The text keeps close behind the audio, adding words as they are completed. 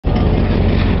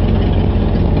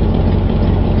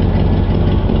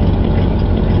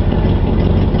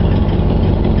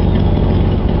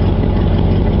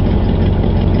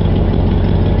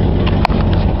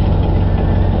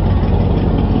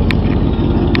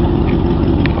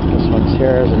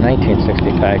Here is a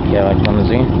 1965 Cadillac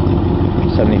Limousine,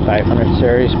 7500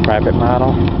 series, private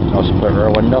model, no split rear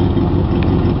window.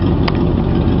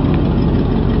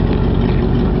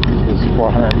 This is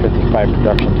 455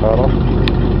 production total.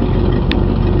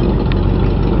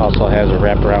 Also has a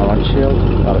wraparound windshield,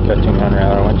 about a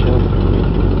 $1,500 windshield.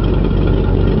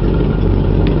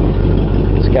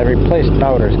 It's got a replaced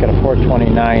motor. It's got a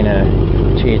 429 and a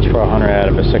TH400 out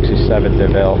of a 67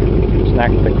 Deville. It's not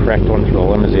the correct one for the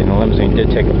limousine. The limousine did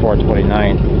take a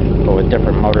 429, but with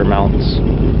different motor mounts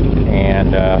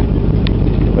and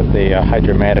with the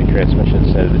hydromatic transmission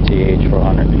instead of the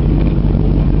TH400.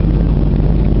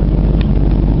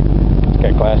 It's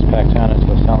got glass packs on it,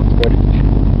 so it sounds good.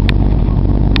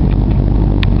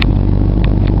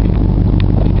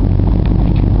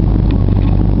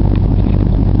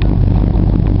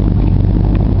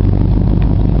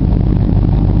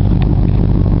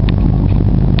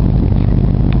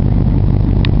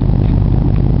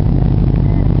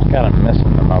 Got a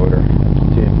missing the motor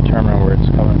to determine where it's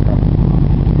coming from.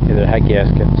 Either head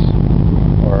gaskets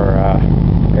or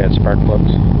bad spark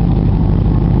plugs.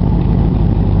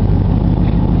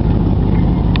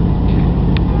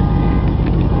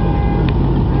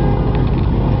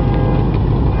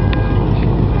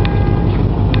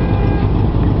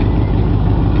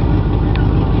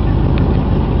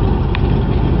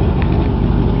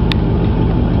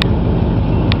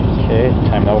 Okay,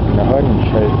 time to open the hood and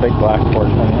show you the big black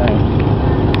 429.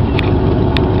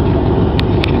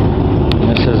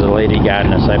 This is a Lady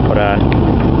Goddess I put on.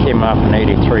 Came off an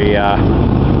 83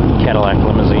 Cadillac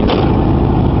Limousine.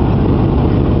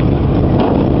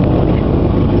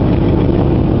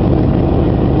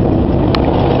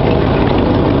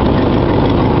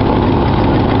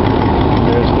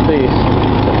 There's the beast.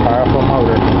 It's a powerful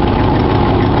motor.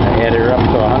 I had her up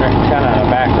to 110 on a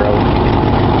back road.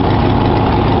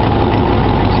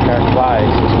 This car flies.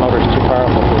 This motor's too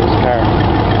powerful for this car.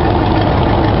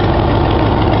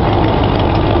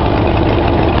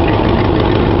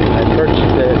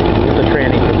 Purchased the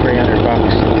tranny for $300,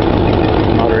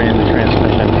 the motor and the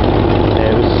transmission.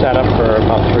 It was set up for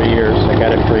about 3 years. I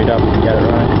got it freed up and got it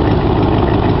running.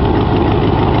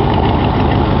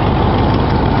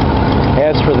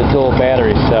 As for the dual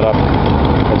battery setup,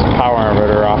 it's a power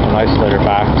inverter off an isolator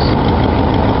box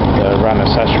to run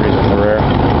accessories in the rear.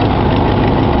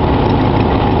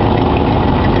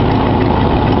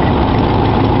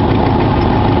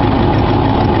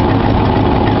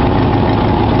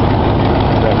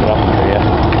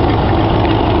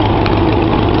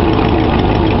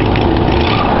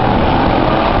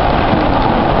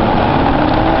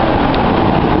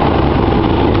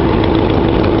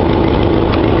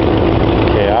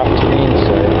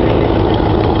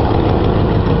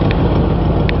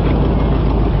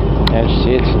 As you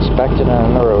see, it's inspected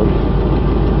on the road.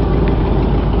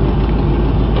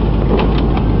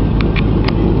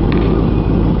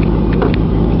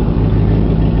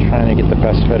 Trying to get the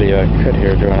best video I could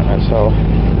here doing it myself.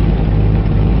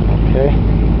 Okay.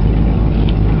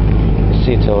 The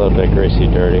seat's a little bit greasy,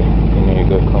 dirty. You need a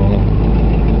good cleaning.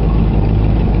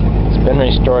 It's been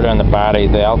restored on the body.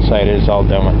 The outside is all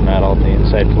done with metal. The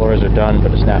inside floors are done,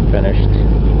 but it's not finished.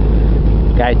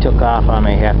 Guy took off on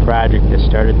my half project that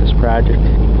started this project.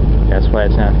 That's why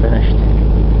it's not finished.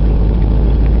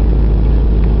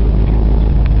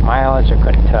 Mileage, I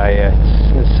couldn't tell you.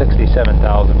 It's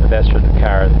 67,000, but that's for the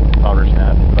car. The motor's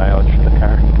not mileage for the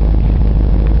car.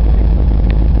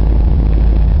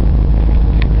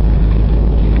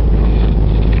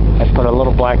 I put a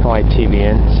little black and white TV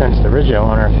in. Since the original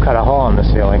owner cut a hole in the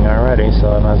ceiling already,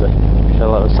 so I might as well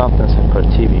fill it with something, so I put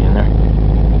a TV in there.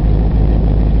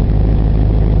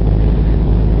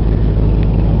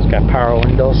 Got power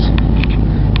windows,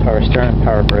 power steering,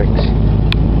 power brakes.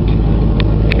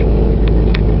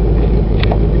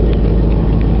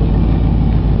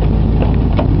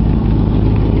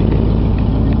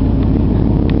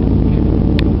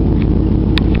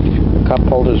 The cup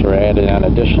holders were added on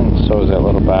addition, so is that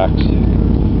little box.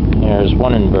 There's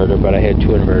one inverter, but I had 2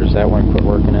 inverters. That one quit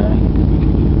working on it.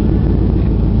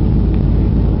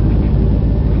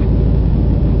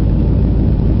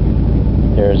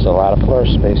 There's a lot of floor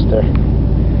space there.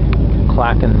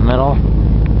 Clock in the middle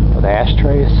with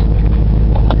ashtrays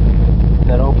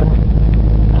that open.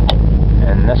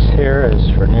 And this here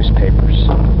is for newspapers.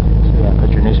 So you can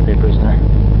put your newspapers in there.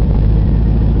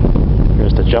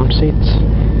 Here's the jump seats.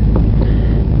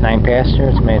 9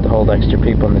 passengers, made to hold extra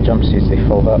people in the jump seats. They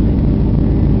fold up.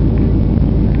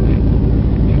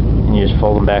 And you just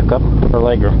fold them back up for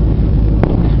legroom.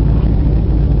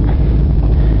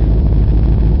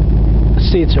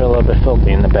 seats are a little bit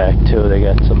filthy in the back too. They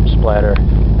got some splatter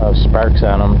of sparks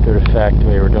on them due to the fact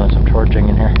we were doing some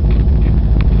torching in here.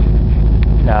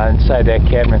 Now inside that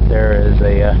cabinet there is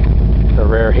the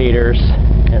rear heaters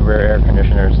and rear air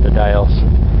conditioners, the dials.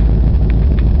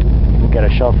 We've got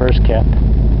a chauffeur's cap.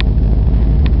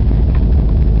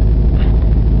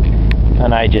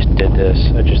 And I just did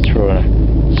this. I just threw a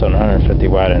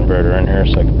 750 watt inverter in here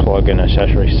so I could plug in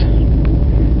accessories.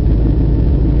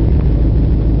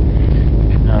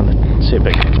 Now let's see if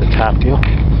I get the top view.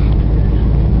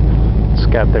 It's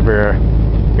got the rear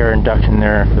air induction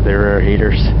there for the rear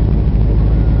heaters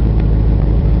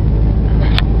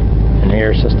and the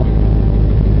air system.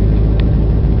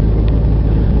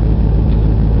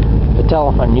 The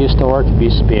telephone used to work. It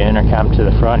used to be an intercom to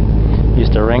the front.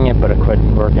 Used to ring it, but it quit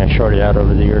working. I shorted it out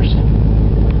over the years.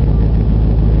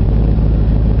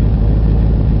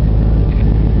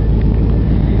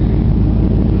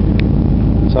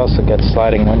 It's also got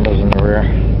sliding windows in the rear.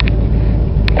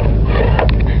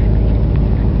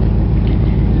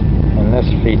 And this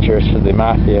feature is for the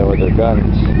mafia with their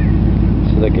guns.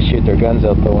 So they can shoot their guns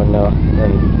out the window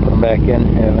and put them back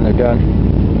in when they're done.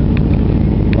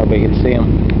 Nobody can see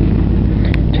them.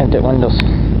 Tinted windows.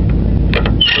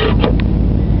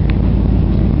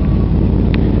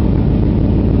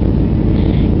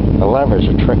 The levers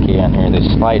are tricky on here. They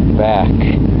slide back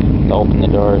to open the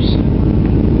doors.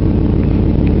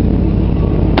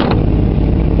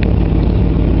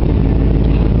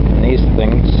 And these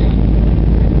things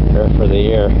are for the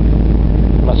air.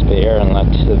 Must be air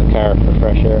inlet to the car for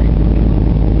fresh air.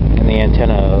 And the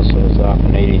antenna also is off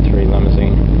an 83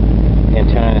 Limousine. The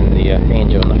antenna and the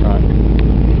angel in the front.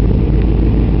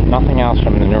 Nothing else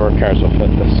from the newer cars will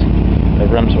fit this. The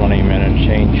rims won't even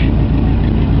change.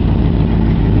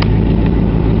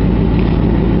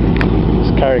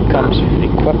 This car comes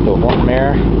equipped with one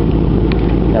mirror,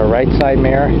 a right side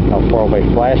mirror, no 4-way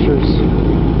flashers.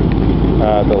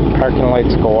 The parking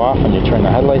lights go off when you turn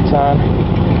the headlights on,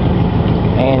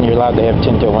 and you're allowed to have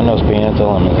tinted windows being it's a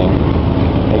Limousine.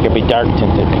 They could be dark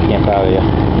tinted, they can't bother you.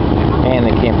 And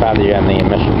they can't bother you on the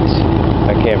emissions.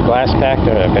 I can have glass packed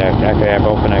or I could have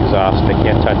open exhaust. They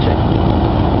can't touch it.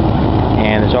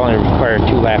 And it's only required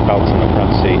 2 lap belts in the front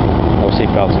seat. No seat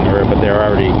belts in the rear, but they're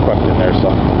already equipped in there,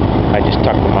 so I just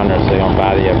tuck them under so they don't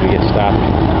bother you if you get stopped.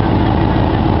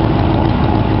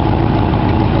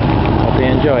 Hope you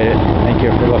enjoyed it. Thank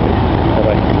you for looking.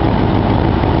 Bye-bye.